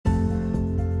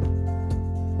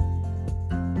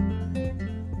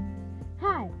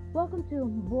to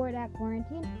Bored at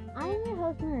Quarantine. I am your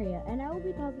host Maria, and I will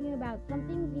be talking about some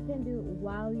things you can do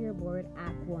while you're bored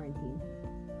at quarantine.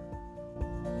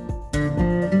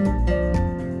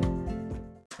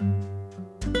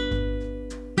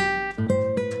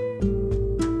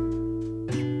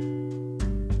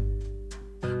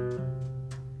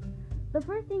 The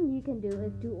first thing you can do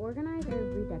is to organize or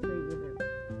redecorate your room.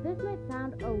 This might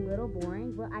sound a little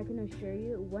boring, but I can assure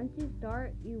you, once you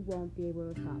start, you won't be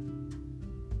able to stop.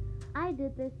 I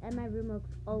did this and my room looks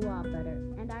a lot better,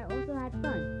 and I also had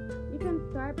fun. You can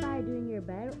start by doing your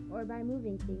bed or by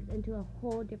moving things into a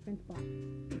whole different spot.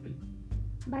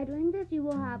 By doing this, you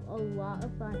will have a lot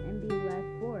of fun and be less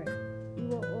bored. You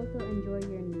will also enjoy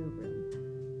your new room.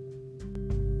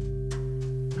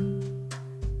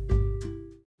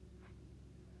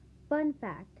 Fun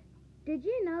fact. Did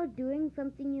you know doing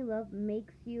something you love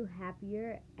makes you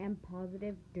happier and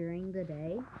positive during the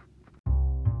day?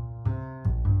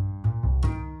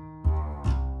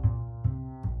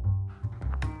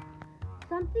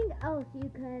 Something else you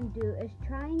can do is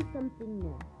trying something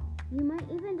new. You might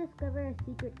even discover a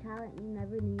secret talent you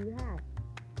never knew you had.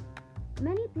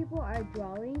 Many people are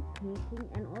drawing, painting,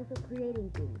 and also creating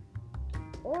things.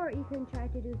 Or you can try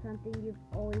to do something you've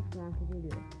always wanted to do.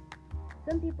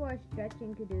 Some people are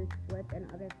stretching to do splits and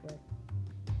other flips.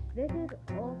 This is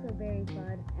also very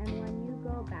fun, and when you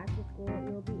go back to school,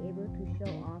 you'll be able to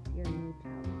show off your new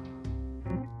talent.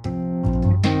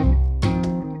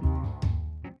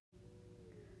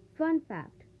 Fun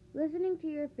fact, listening to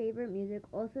your favorite music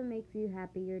also makes you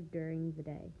happier during the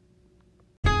day.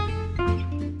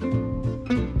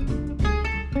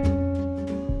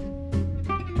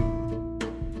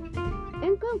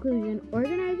 In conclusion,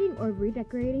 organizing or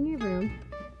redecorating your room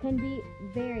can be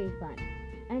very fun,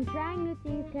 and trying new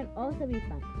things can also be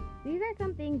fun. These are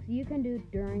some things you can do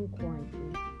during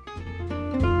quarantine.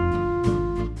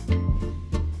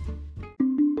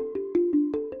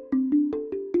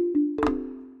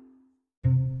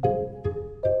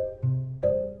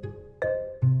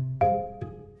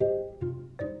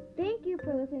 Thank you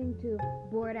for listening to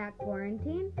Bored at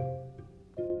Quarantine.